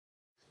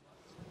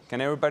Can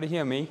everybody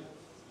hear me?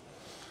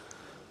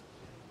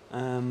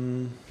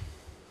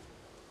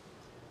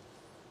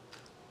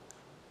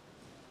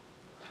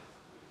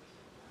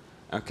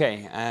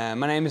 Okay,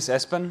 my name is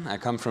Esben. I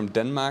come from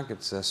Denmark.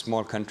 It's a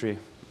small country,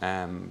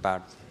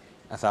 about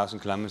 1,000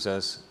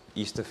 kilometers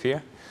east of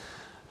here.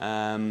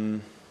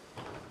 I'm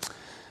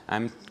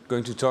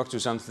going to talk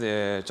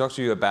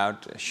to you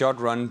about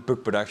short-run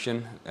book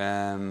production,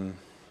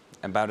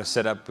 about a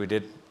setup we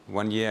did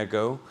 1 year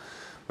ago,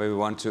 where we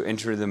want to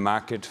enter the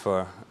market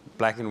for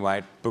black and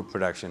white book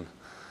production.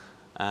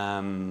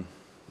 So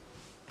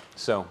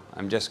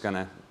I'm just going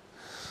to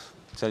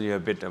tell you a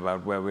bit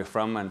about where we're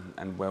from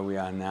and where we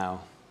are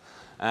now.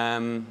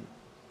 Our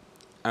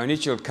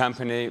initial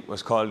company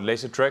was called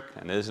LaserTryk,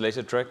 and it is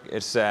LaserTryk.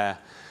 It's a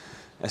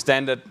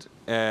standard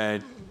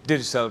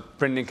digital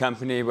printing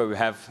company where we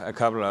have a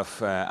couple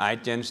of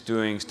agents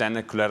doing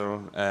standard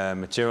collateral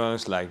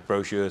materials like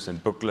brochures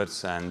and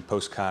booklets and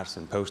postcards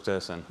and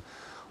posters and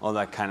all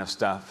that kind of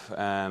stuff.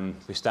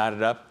 We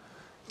started up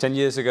 10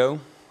 years ago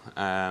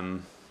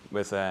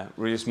with a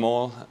really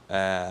small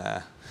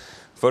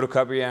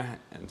photocopier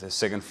and the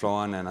second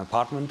floor in an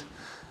apartment.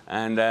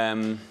 And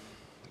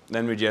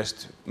then we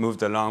just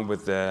moved along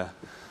with our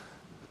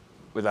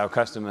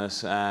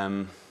customers.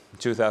 In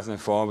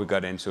 2004, we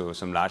got into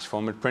some large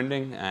format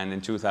printing, and in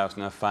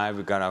 2005,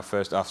 we got our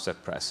first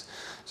offset press.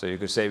 So you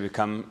could say we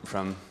come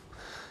from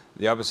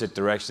the opposite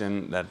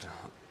direction that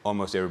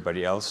almost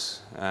everybody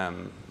else.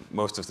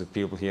 Most of the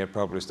people here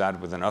probably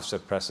started with an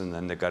offset press, and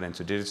then they got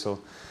into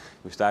digital.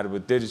 We started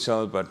with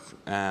digital, but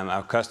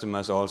our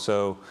customers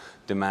also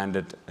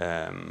demanded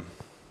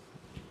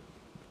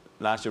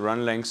larger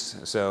run lengths,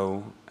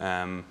 so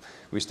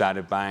we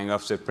started buying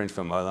offset print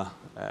from other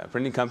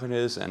printing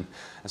companies, and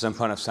at some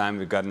point of time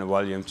we got in a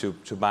volume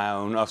to buy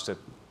our own offset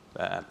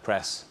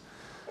press.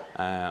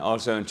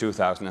 Also in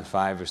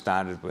 2005 we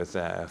started with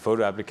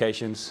photo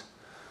applications,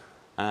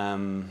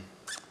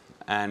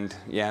 and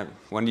yeah,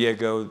 1 year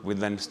ago we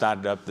then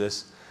started up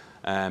this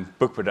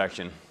book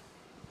production.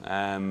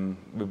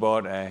 We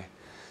bought a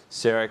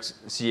Xerox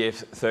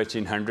CF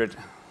 1300,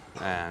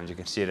 and you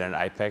can see it at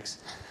Ipex.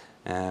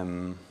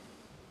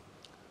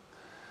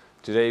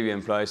 Today we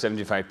employ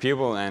 75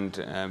 people, and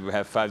we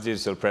have 5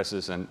 digital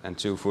presses and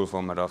 2 full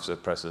format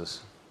offset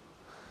presses.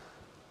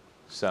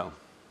 So,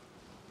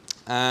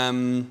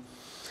 the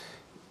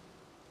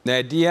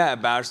idea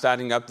about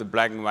starting up the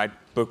black and white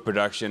book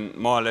production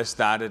more or less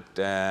started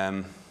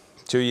 2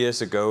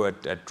 years ago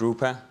at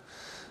Drupa.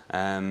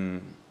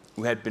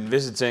 We had been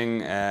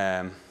visiting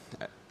a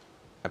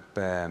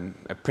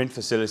print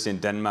facility in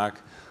Denmark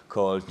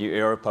called New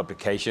Era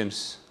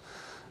Publications.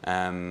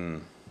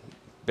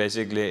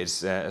 Basically,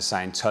 it's a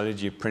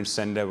Scientology print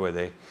center where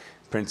they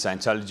print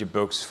Scientology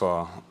books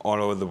for all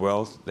over the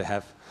world. They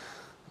have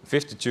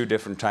 52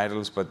 different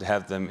titles, but they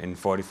have them in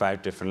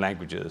 45 different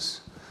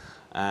languages.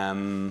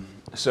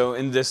 So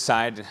in this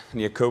site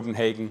near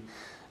Copenhagen,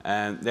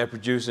 they're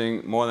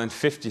producing more than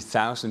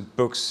 50,000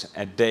 books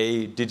a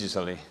day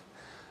digitally.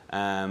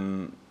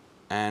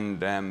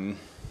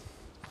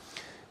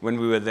 When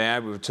we were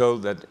there, we were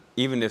told that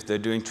even if they're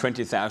doing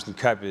 20,000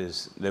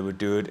 copies, they would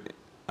do it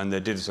on their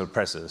digital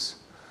presses,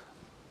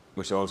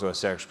 which also are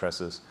Xerox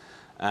presses.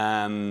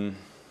 And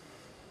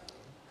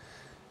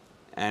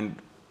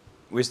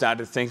we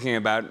started thinking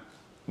about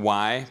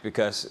why,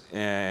 because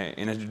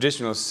in a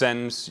traditional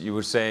sense, you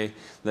would say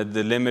that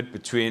the limit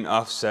between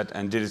offset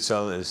and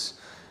digital is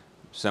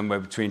somewhere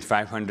between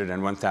 500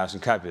 and 1,000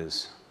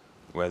 copies,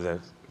 where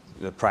the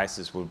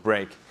prices will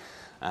break.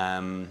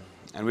 And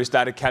we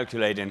started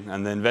calculating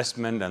on the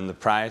investment and the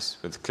price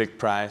with click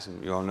price,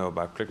 and you all know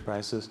about click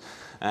prices,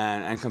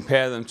 and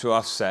compare them to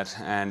offset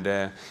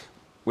and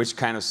which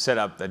kind of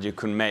setup that you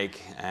can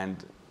make.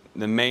 And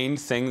the main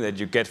thing that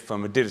you get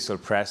from a digital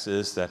press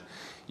is that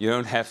you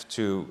don't have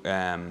to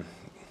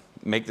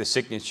make the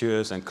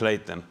signatures and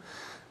collate them.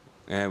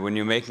 When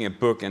you're making a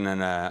book in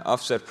an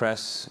offset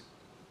press,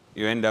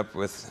 you end up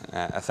with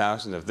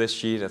 1,000 of this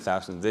sheet,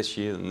 1,000 of this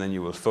sheet, and then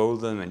you will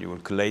fold them and you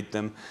will collate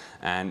them.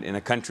 And in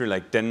a country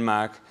like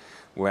Denmark,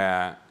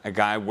 where a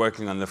guy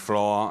working on the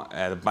floor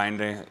at a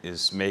binder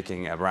is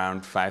making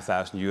around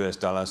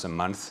 $5,000 a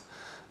month,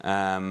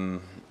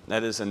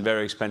 that is a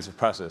very expensive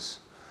process.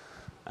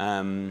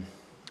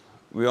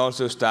 We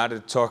also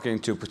started talking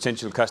to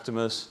potential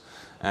customers.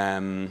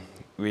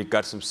 We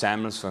got some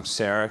samples from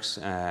Xerox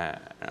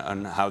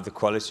on how the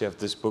quality of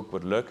this book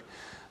would look.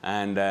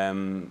 And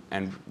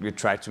we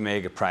tried to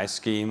make a price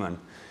scheme on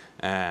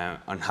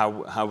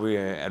how we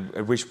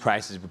at which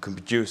prices we could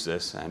produce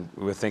this, and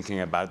we were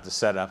thinking about the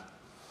setup.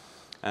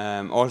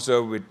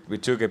 Also, we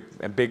took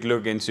a big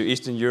look into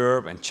Eastern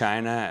Europe and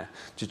China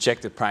to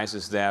check the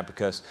prices there,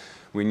 because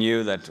we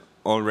knew that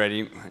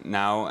already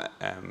now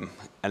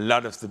a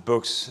lot of the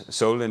books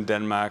sold in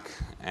Denmark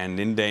and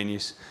in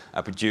Danish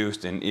are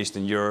produced in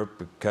Eastern Europe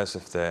because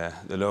of the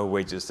low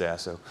wages there.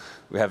 So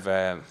we have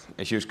a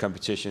huge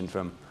competition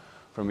from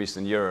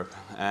Eastern Europe.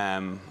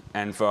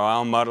 And for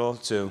our model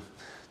to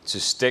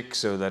stick,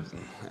 so that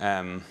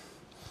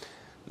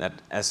that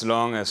as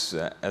long as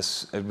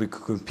we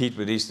could compete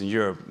with Eastern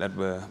Europe, that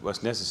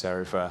was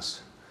necessary for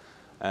us.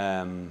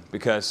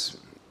 Because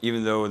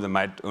even though there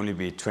might only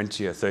be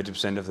 20 or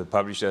 30% of the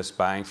publishers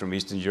buying from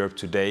Eastern Europe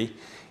today,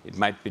 it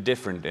might be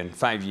different in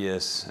 5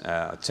 years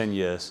or 10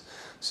 years.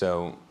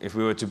 So if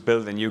we were to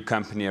build a new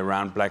company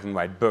around black and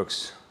white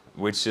books,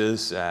 which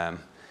is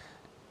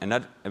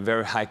not a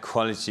very high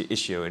quality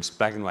issue, it's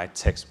black and white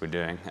text we're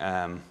doing.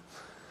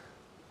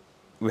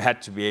 We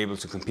had to be able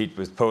to compete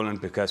with Poland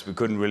because we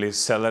couldn't really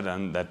sell it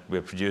on that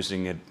we're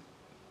producing it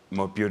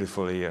more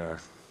beautifully.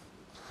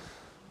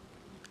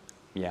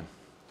 Yeah.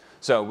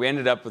 So we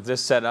ended up with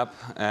this setup,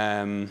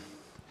 the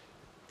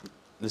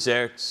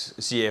Xerox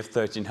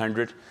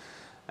CF1300.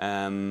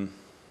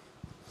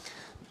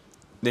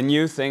 The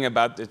new thing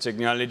about the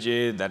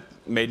technology that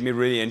made me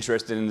really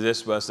interested in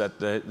this was that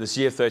the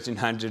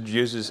CF1300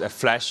 uses a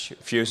flash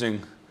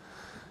fusing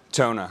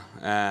toner.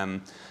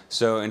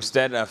 So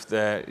instead of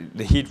the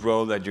heat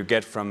roll that you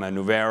get from a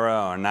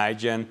Nuvera or an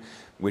iGen,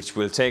 which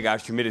will take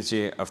out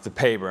humidity of the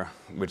paper,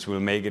 which will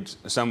make it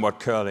somewhat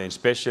curly,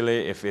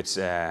 especially if it's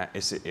a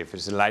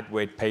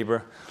lightweight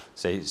paper,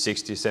 say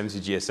 60, 70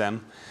 GSM.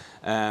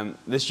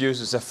 This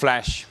uses a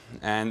flash,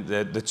 and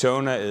the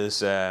toner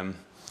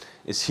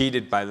is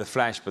heated by the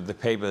flash, but the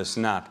paper is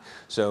not.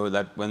 So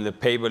that when the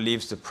paper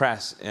leaves the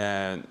press,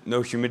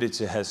 no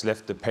humidity has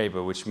left the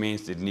paper, which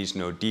means it needs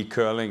no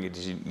decurling,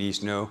 it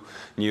needs no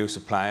new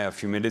supply of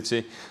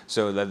humidity,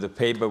 so that the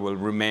paper will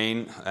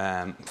remain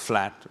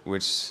flat,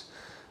 which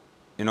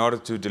in order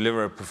to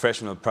deliver a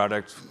professional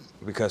product,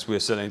 because we are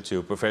selling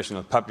to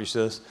professional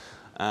publishers,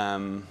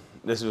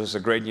 this was a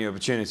great new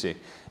opportunity.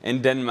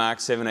 In Denmark,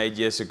 7 or 8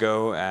 years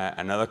ago,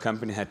 another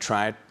company had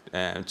tried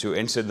to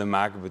enter the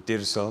market with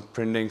digital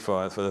printing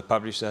for the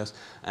publishers,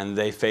 and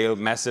they failed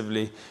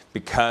massively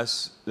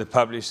because the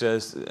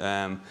publishers,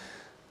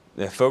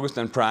 they're focused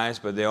on price,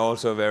 but they're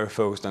also very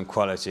focused on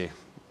quality.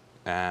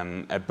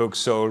 A book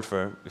sold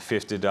for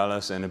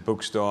 $50 in a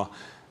bookstore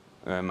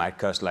might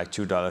cost like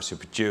 $2 to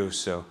produce,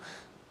 so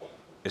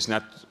it's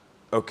not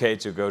okay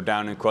to go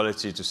down in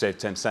quality to save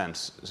 10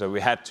 cents. So we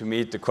had to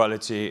meet the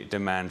quality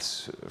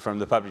demands from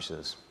the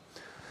publishers.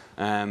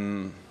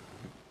 So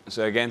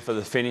again, for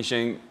the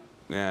finishing,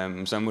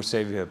 some would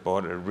say we have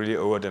bought a really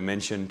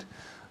over-dimensioned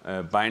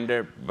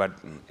binder, but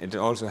it's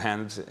also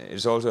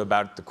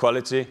about the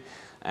quality,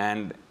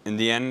 and in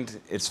the end,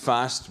 it's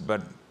fast,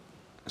 but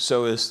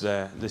so is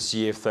the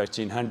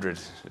CF1300.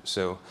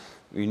 So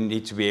we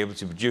need to be able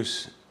to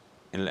produce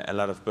a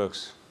lot of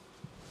books.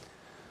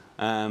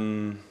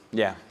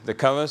 Yeah, the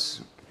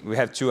covers, we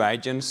have 2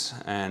 iGens,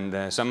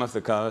 and some of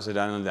the covers are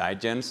done on the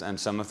iGens, and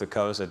some of the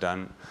covers are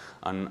done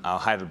on our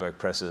Heidelberg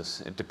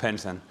presses. It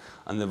depends on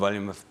the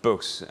volume of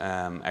books.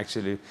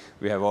 Actually,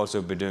 we have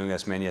also been doing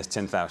as many as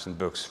 10,000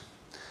 books.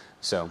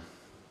 So,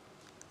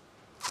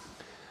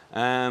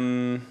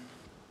 our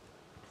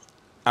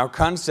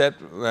concept,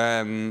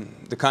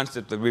 the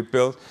concept that we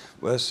built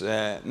was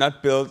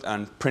not built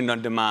on print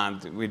on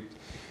demand.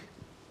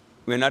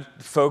 We're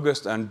not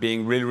focused on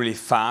being really, really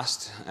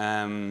fast.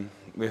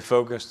 We're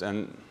focused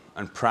on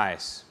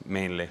price,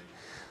 mainly.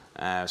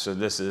 So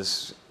this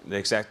is the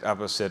exact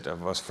opposite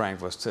of what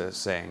Frank was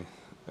saying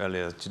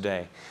earlier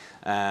today.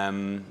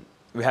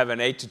 We have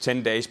an 8 to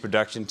 10 days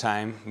production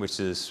time, which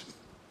is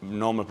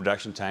normal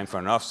production time for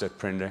an offset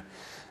printer.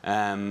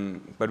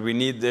 But we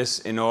need this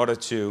in order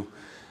to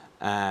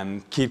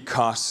keep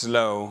costs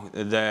low.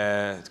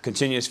 The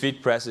continuous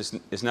feed press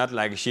is not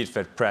like a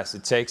sheet-fed press.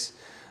 It takes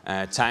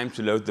time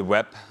to load the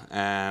web,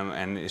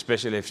 and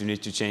especially if you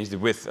need to change the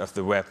width of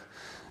the web.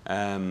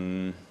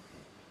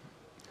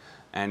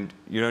 And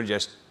you don't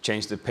just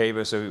change the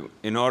paper. So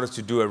in order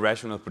to do a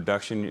rational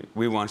production,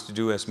 we want to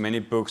do as many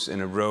books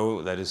in a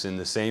row that is in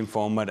the same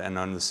format and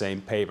on the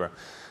same paper.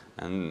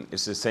 And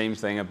it's the same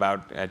thing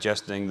about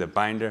adjusting the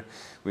binder.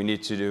 We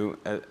need to do,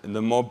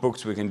 the more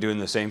books we can do in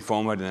the same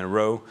format in a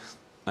row,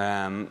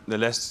 the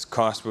less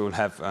cost we will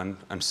have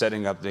on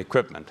setting up the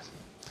equipment.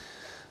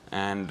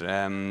 And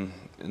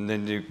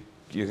then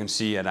you can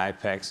see at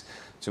Ipex,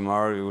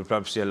 tomorrow you will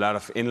probably see a lot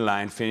of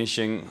inline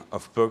finishing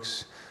of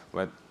books,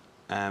 but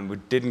we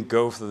didn't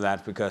go for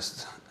that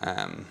because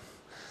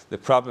the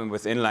problem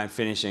with inline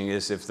finishing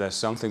is if there's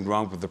something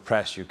wrong with the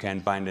press, you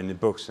can't bind any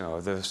books, or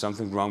if there's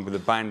something wrong with the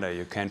binder,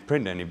 you can't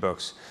print any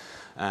books.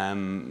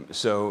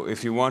 So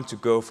if you want to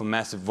go for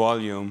massive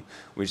volume,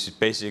 which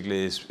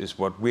basically is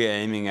what we're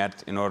aiming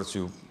at in order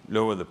to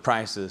lower the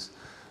prices,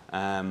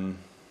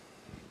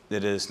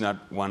 it is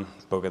not one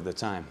book at a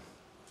time.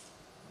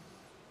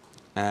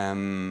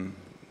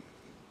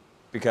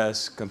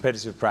 Because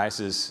competitive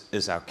prices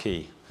is our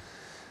key.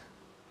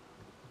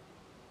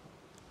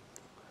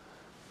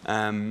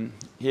 Here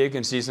you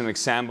can see some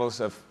examples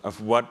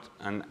of what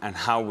and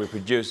how we're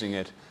producing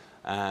it.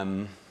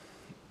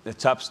 The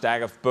top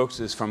stack of books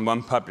is from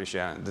one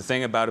publisher. The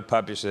thing about a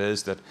publisher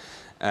is that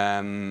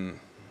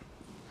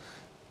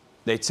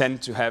they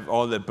tend to have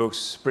all their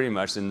books pretty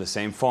much in the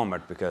same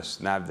format because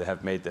now they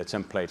have made their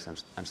templates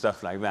and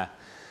stuff like that.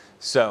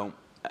 So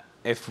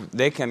if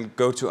they can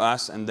go to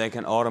us and they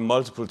can order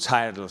multiple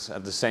titles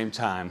at the same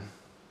time,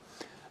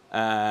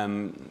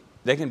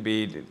 they can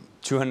be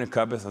 200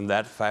 copies on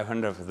that,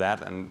 500 of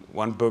that, and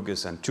one book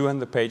is on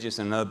 200 pages,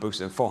 and another book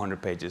is on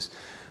 400 pages.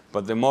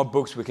 But the more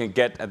books we can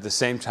get at the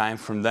same time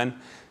from then,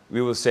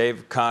 we will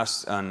save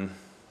costs on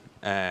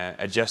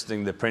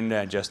adjusting the printer,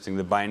 adjusting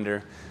the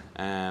binder,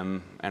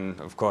 and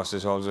of course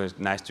it's also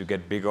nice to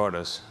get big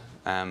orders,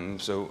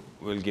 so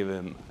we'll give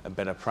them a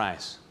better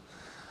price.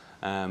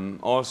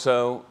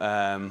 Also,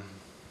 there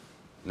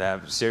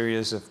are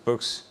series of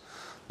books,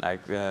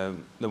 like the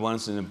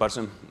ones in the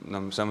bottom.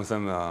 Some of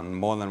them are on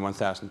more than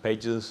 1,000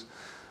 pages.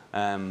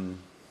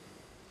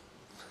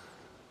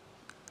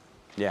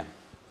 Yeah.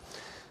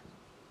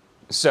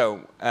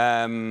 So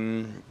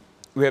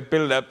we have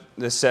built up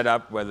this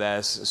setup where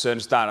there's a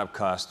certain startup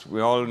cost. We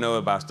all know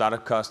about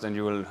startup cost, and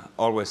you will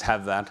always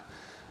have that.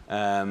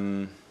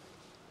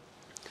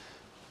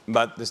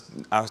 But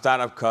our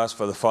startup cost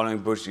for the following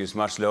book is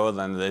much lower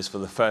than it is for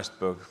the first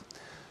book.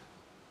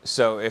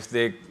 So if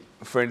they,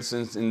 for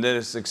instance, in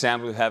this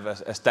example, we have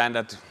a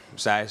standard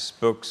size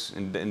books.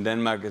 In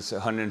Denmark, it's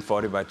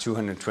 140 by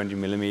 220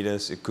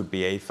 millimeters. It could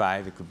be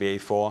A5, it could be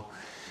A4.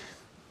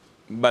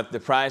 But the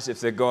price, if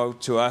they go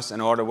to us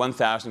and order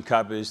 1,000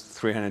 copies,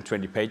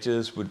 320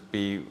 pages, would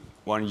be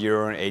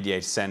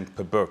 €1.88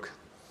 per book.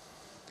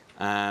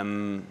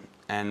 And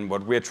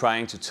what we're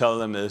trying to tell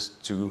them is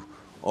to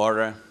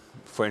order,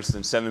 for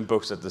instance, 7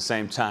 books at the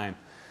same time.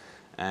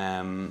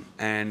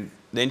 And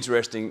the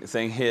interesting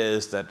thing here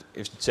is that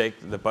if you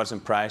take the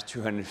bottom price,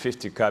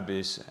 250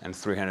 copies and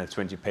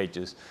 320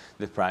 pages,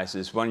 the price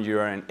is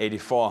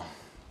 €1.84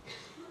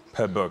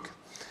 per book.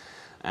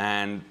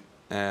 And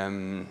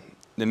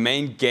the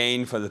main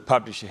gain for the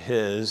publisher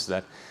here is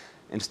that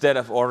instead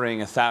of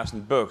ordering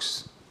 1,000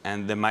 books,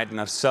 and they might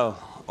not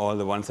sell all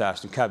the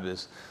 1,000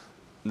 copies,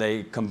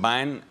 they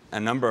combine a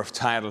number of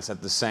titles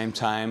at the same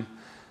time,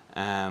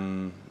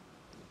 and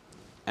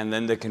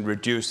then they can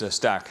reduce their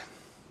stock.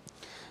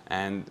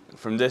 And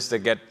from this, they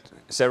get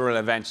several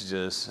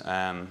advantages.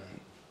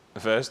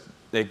 First,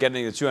 they're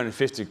getting the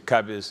 250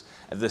 copies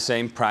at the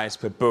same price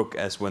per book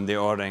as when they're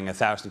ordering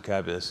 1,000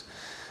 copies.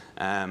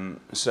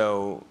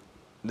 So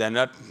they're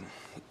not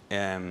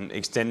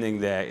extending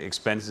their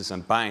expenses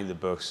on buying the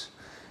books.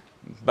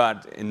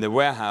 But in the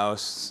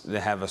warehouse, they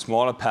have a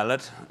smaller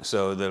pallet,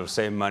 so they'll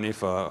save money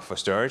for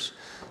storage.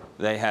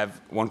 They have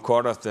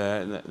 1/4 of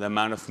the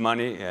amount of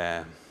money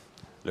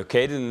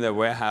located in the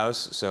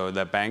warehouse, so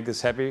the bank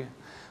is happy,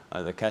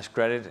 the cash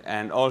credit.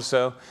 And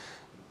also,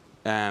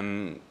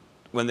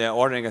 when they're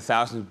ordering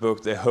 1,000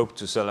 books, they hope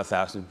to sell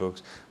 1,000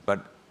 books. But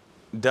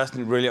it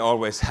doesn't really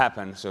always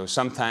happen. So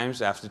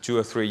sometimes, after 2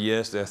 or 3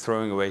 years, they're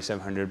throwing away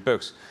 700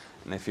 books.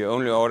 And if you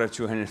only order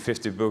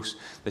 250 books,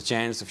 the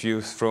chance of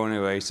you throwing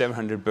away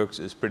 700 books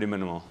is pretty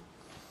minimal.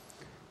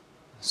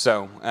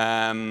 So,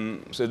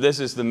 so this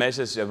is the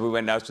message that we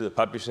went out to the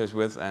publishers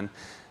with, and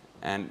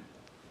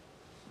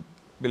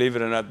believe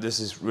it or not, this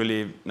is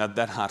really not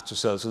that hard to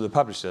sell to the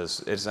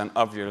publishers. It's an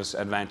obvious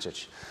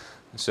advantage.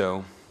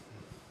 So,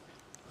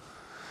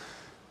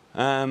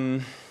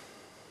 in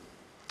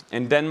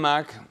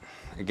Denmark,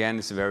 again,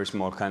 it's a very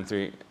small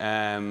country.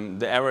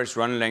 The average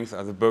run length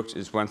of the books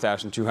is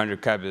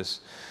 1,200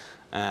 copies.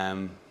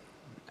 And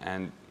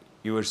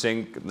you would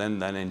think then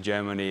that in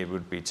Germany it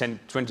would be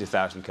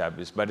 20,000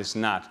 copies, but it's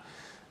not.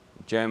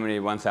 Germany,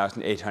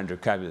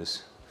 1,800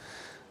 copies.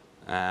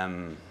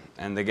 And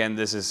again,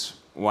 this is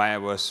why I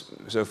was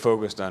so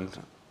focused on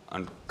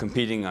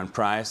competing on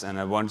price, and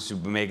I wanted to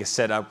make a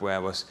setup where I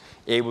was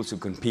able to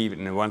compete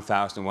in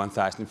 1,000,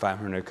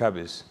 1,500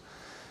 copies.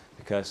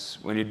 Because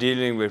when you're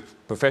dealing with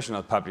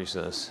professional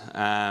publishers,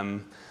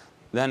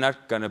 they're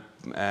not going to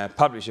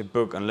publish a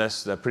book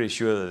unless they're pretty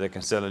sure that they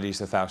can sell at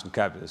least 1,000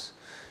 copies,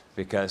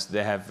 because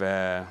they have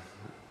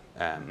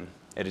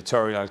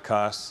editorial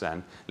costs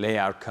and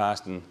layout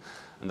costs and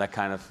that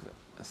kind of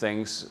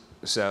things.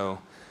 So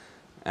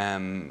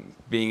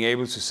being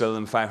able to sell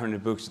them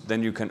 500 books,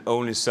 then you can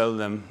only sell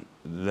them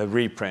the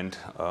reprint,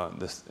 or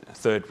the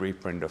 3rd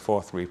reprint or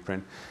 4th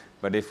reprint.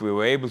 But if we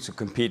were able to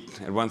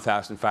compete at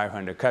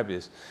 1,500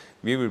 copies,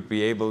 we would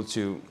be able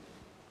to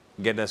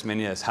get as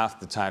many as half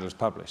the titles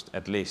published,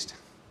 at least.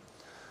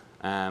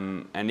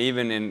 And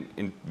even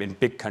in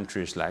big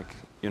countries like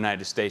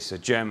United States or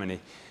Germany,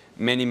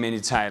 many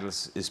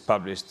titles is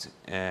published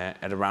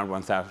at around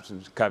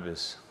 1,000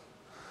 copies.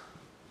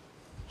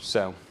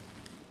 So,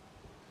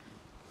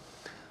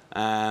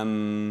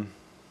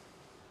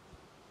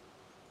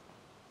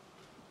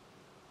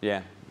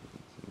 yeah,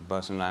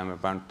 bottom line,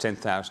 about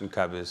 10,000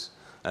 copies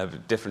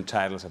of different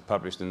titles are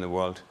published in the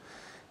world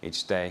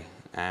each day.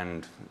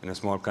 And in a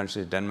small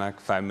country,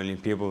 Denmark, 5 million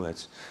people,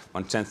 that's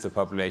 1/10 the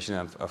population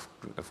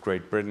of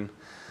Great Britain.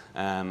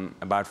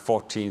 About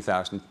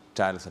 14,000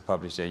 titles are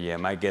published a year.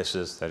 My guess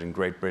is that in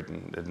Great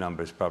Britain, the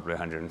number is probably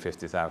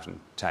 150,000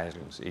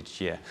 titles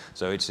each year.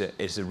 So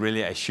it's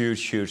really a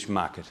huge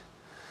market.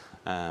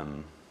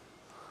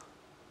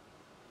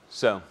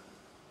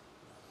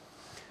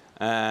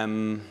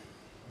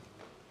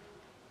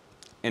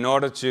 In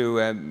order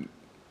to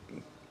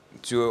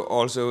to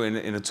also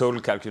in a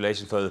total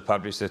calculation for the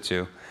publisher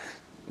to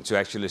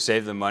actually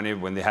save the money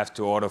when they have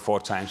to order 4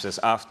 times as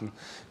often,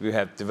 we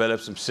have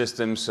developed some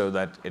systems so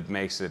that it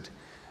makes it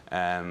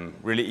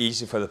really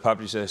easy for the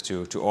publishers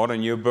to order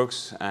new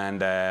books,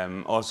 and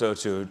also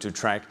to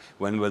track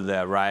when will they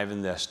arrive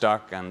in their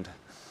stock and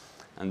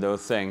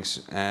those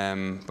things.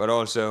 But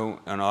also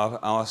on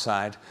our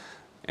side,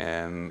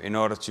 in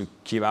order to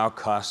keep our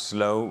costs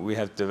low, we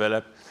have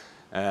developed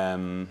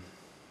a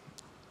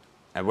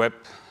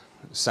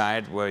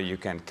website where you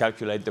can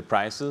calculate the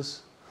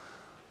prices.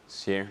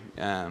 It's here.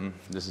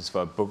 This is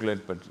for a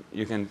booklet, but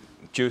you can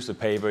choose the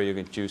paper, you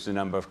can choose the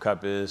number of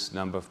copies,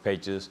 number of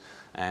pages,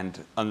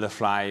 and on the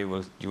fly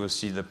you will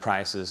see the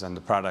prices and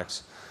the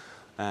products.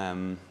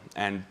 And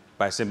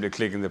by simply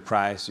clicking the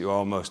price, you're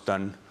almost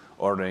done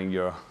ordering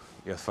your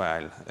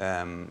file,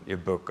 your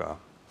book or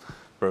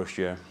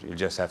brochure. You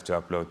just have to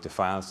upload the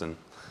files, and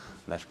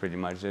that's pretty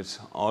much it.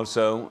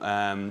 Also,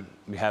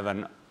 we have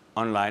an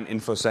online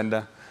info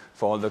center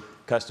for all the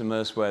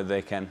customers where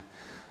they can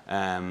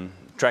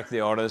track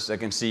the orders. They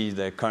can see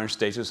the current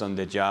status on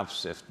their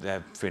jobs, if they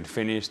have been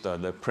finished or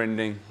they're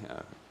printing,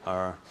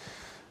 or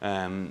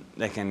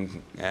they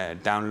can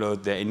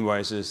download their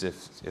invoices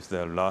if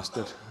they've lost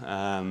it.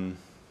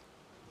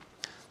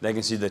 They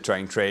can see the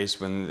track and trace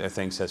when the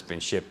things has been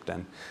shipped,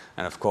 and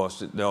of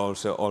course they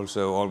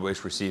also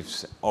always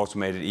receive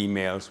automated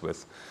emails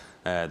with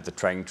the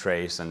track and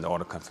trace and the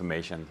order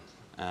confirmation.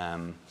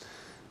 And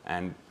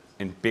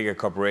in bigger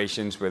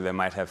corporations where they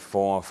might have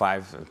 4 or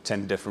 5 or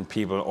 10 different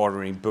people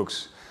ordering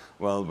books,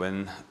 well,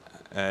 when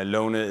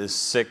Lone is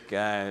sick,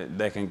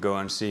 they can go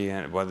and see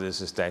what is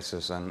the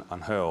status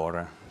on her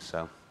order.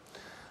 So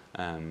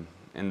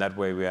in that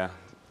way we are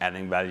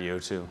adding value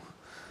to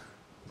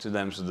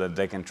them so that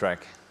they can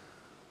track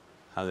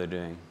how they're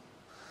doing.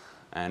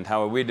 And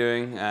how are we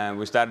doing?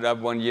 We started up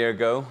 1 year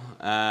ago,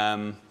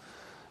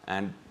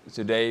 and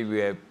today we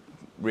have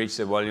reached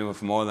a volume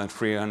of more than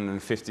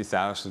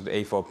 350,000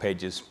 A4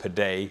 pages per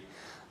day,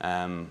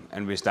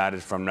 and we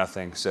started from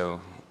nothing.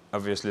 So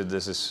obviously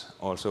this is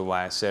also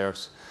why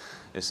Xerox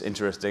is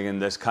interested in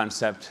this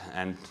concept,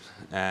 and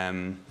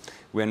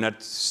we're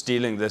not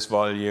stealing this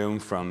volume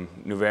from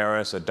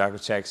VORES or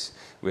Docutext.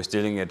 We're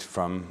stealing it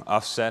from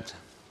Offset,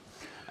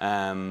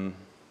 and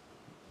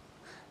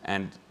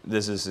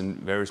this is in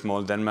very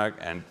small Denmark,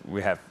 and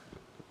we have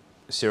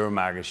 0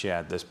 market share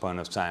at this point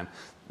of time.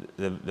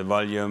 The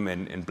volume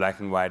in black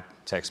and white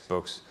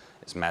textbooks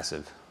is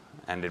massive,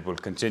 and it will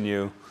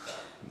continue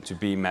to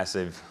be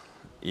massive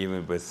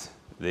even with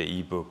the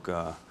ebook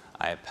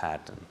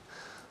iPad and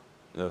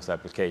those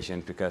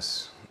applications,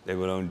 because they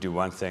will only do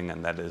one thing,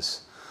 and that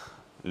is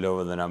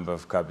lower the number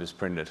of copies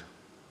printed.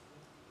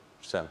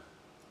 So,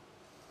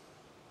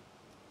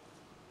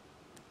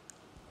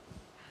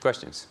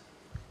 questions?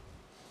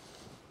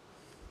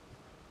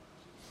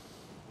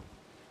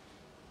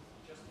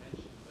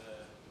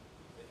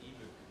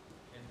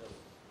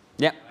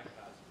 Yeah.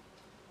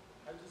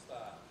 How does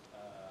that,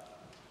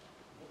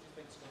 what do you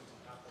think is going to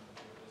happen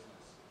with your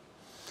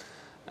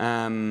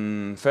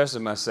business? First I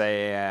must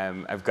say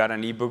I've got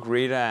an ebook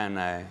reader and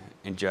I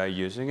enjoy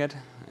using it.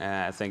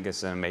 I think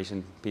it's an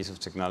amazing piece of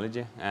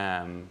technology,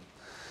 and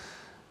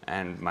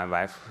my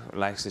wife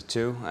likes it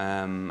too.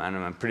 And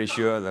I'm pretty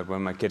sure that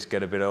when my kids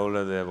get a bit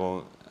older, they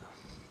will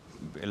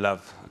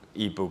love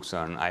ebooks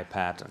on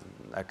iPad and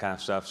that kind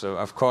of stuff. So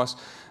of course,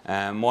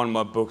 more and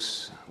more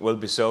books will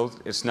be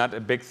sold. It's not a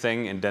big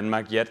thing in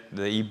Denmark yet.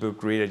 The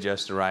ebook reader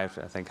just arrived,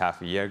 I think,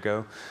 half a year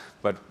ago.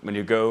 But when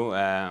you go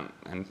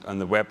and on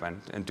the web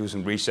and do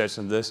some research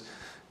on this,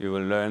 you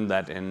will learn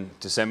that in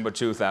December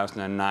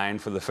 2009,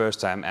 for the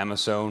first time,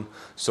 Amazon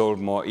sold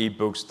more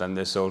ebooks than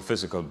they sold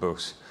physical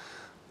books.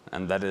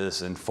 And that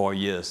is in 4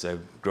 years.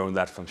 They've grown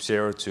that from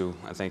 0 to,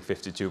 I think,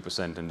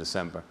 52% in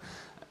December.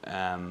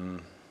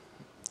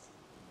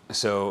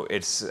 So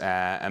it's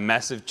a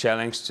massive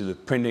challenge to the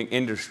printing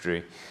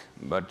industry,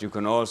 but you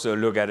can also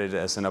look at it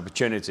as an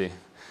opportunity,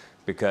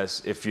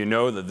 because if you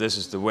know that this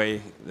is the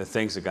way the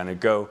things are going to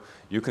go,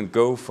 you can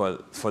go for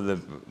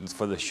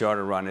the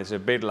shorter run. It's a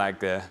bit like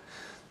the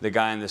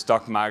guy in the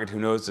stock market who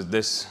knows that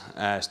this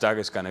stock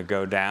is going to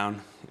go down.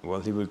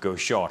 Well, he will go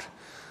short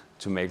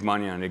to make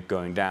money on it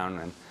going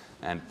down,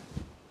 and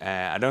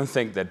I don't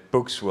think that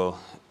books will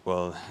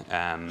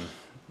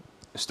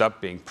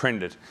stop being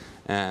printed,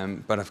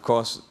 but of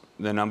course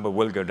the number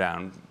will go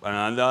down. But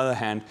on the other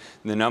hand,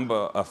 the number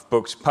of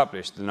books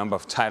published, the number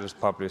of titles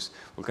published,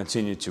 will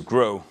continue to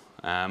grow.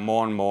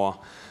 More and more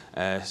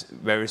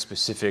very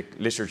specific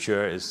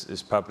literature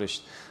is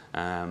published,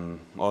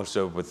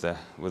 also with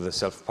the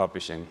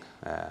self-publishing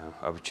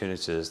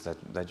opportunities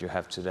that you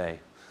have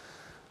today.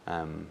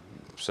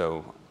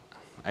 So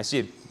I see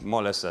it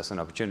more or less as an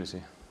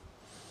opportunity.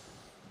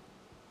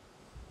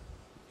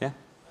 Yeah? Are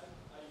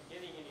you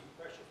getting any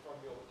pressure from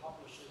your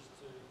publishers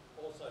to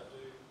also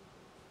do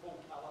full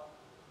colour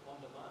on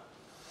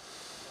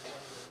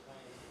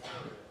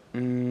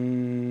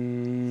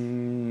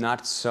demand?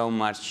 Not so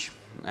much.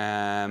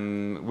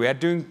 We are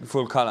doing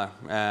full color.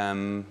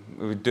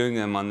 We're doing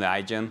them on the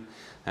iGen,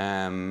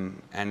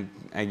 And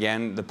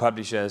again, the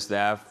publishers, they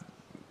have,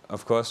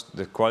 of course,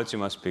 the quality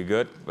must be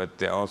good, but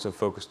they're also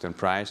focused on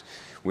price,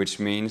 which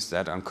means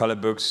that on color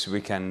books,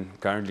 we can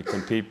currently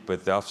compete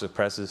with the offset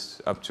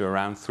presses up to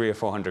around 300 or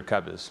 400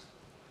 copies.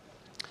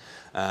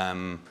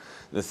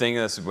 The thing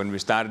is, when we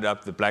started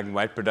up the black and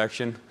white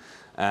production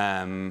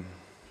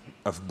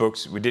of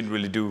books, we didn't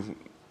really do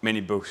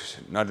many books,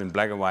 not in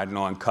black and white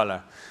nor in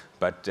color,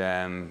 but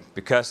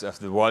because of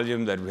the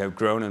volume that we have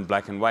grown in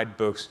black and white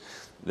books,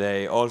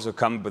 they also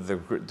come with the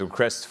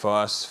request for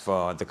us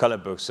for the color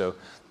books. So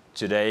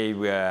today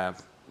we are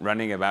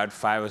running about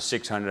 500,000 or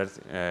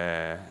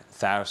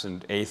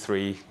 600,000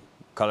 A3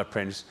 color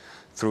prints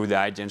through the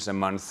IGNs a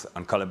month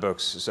on color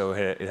books. So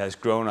it has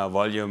grown our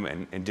volume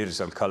in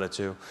digital color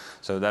too.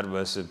 So that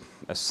was a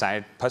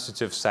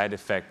positive side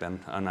effect on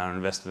our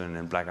investment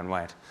in black and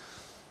white.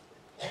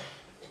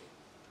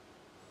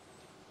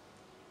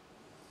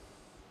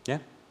 Yeah?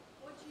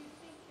 What do you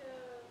think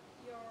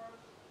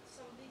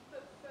some big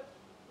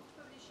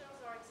publishers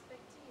are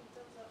expecting in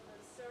terms of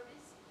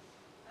service?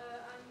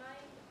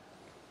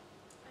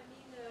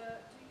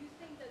 Do you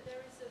think that there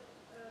is a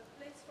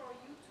place for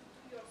you to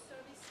do your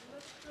service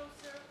much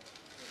closer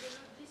to the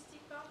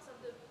logistic parts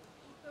of the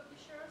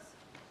publishers?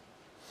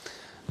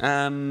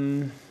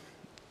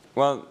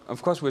 Well,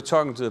 of course, we're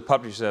talking to the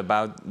publisher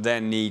about their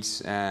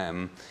needs.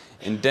 In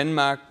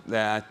Denmark,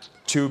 there are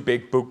 2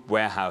 big book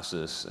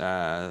warehouses.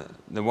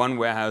 The one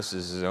warehouse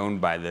is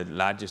owned by the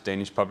largest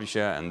Danish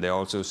publisher, and they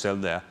also sell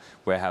their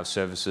warehouse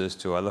services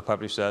to other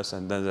publishers.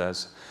 And then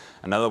there's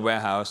another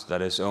warehouse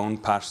that is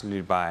owned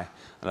partially by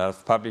a lot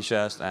of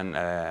publishers and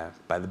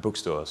by the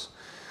bookstores.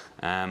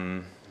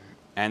 And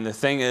the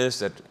thing is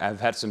that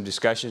I've had some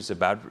discussions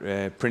about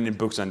printing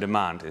books on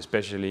demand,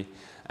 especially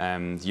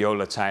the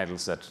older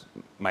titles that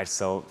might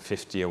sell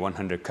 50 or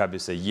 100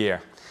 copies a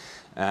year.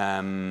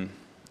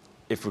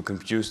 If we can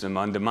produce them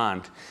on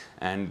demand.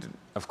 And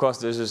of course,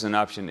 this is an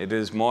option. It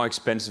is more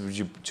expensive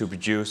to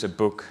produce a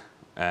book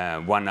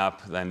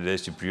one-up than it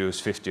is to produce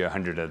 50 or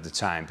 100 at a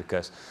time,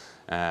 because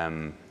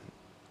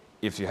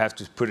if you have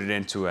to put it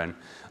into an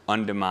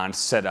on-demand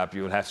setup,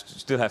 you will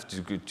still have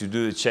to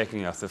do the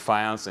checking of the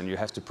files, and you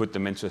have to put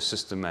them into a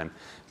system and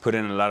put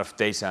in a lot of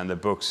data on the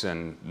books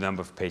and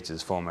number of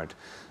pages, format,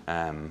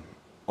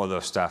 all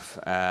those stuff.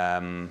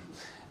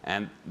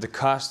 And the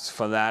cost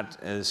for that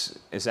is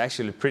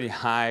actually pretty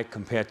high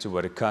compared to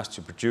what it costs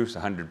to produce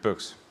 100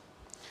 books.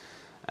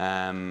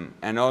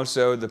 And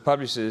also the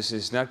publishers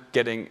is not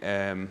getting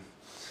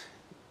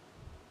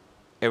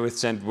every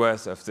cent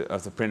worth of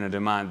the print on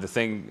demand.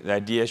 The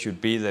idea should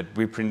be that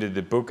we printed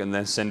the book and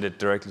then send it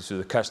directly to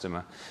the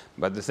customer.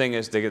 But the thing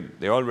is,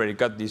 they already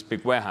got these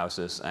big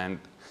warehouses, and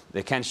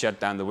they can't shut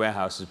down the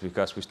warehouses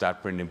because we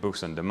start printing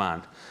books on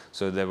demand.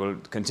 So they will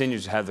continue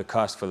to have the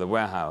cost for the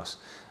warehouse.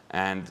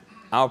 And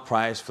our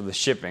price for the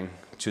shipping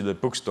to the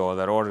bookstore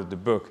that ordered the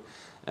book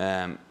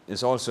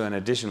is also an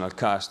additional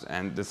cost.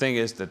 And the thing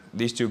is that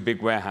these 2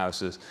 big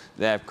warehouses,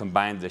 they have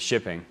combined the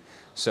shipping.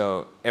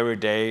 So every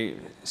day,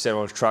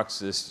 several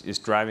trucks is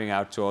driving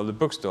out to all the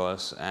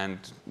bookstores, and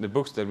the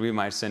books that we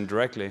might send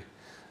directly,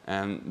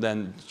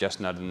 then just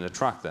not in the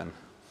truck then.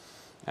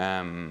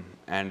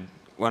 And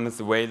one of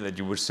the ways that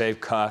you would save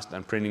cost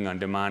on printing on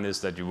demand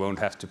is that you won't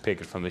have to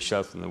pick it from the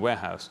shelf in the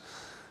warehouse.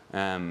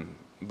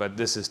 But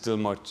this is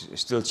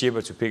still cheaper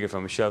to pick it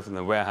from a shelf in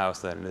the warehouse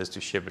than it is to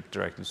ship it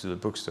directly to the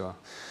bookstore.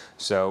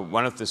 So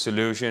one of the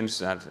solutions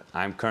that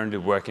I'm currently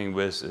working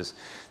with is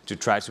to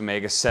try to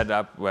make a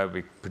setup where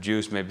we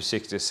produce maybe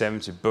 60 or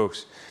 70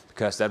 books,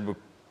 because that would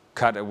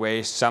cut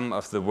away some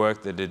of the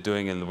work that they're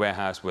doing in the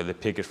warehouse, where they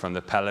pick it from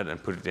the pallet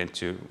and put it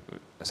into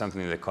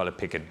something they call a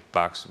picket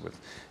box.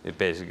 It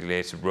basically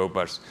it's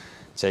robots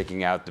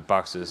taking out the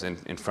boxes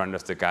in front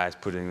of the guys,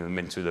 putting them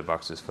into the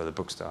boxes for the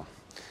bookstore.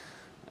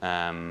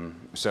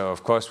 So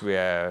of course we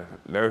are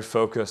very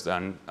focused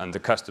on the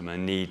customer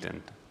need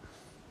and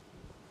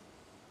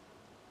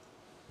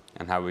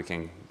how we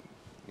can,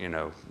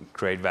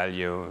 create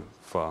value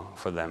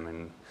for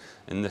them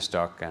in the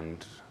stock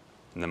and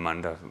in the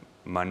amount of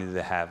money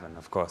they have, and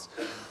of course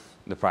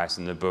the price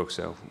in the book.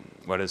 So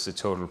what is the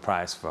total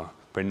price for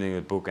printing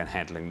the book and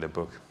handling the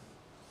book?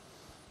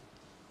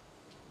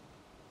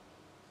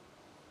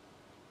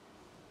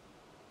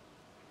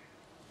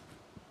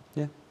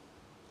 Yeah.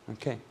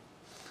 Okay.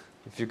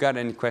 If you got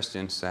any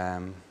questions,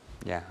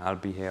 yeah, I'll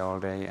be here all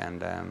day,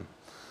 and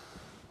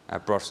I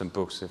brought some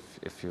books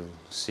if you've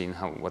seen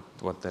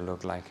what they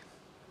look like.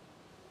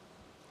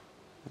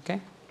 Okay.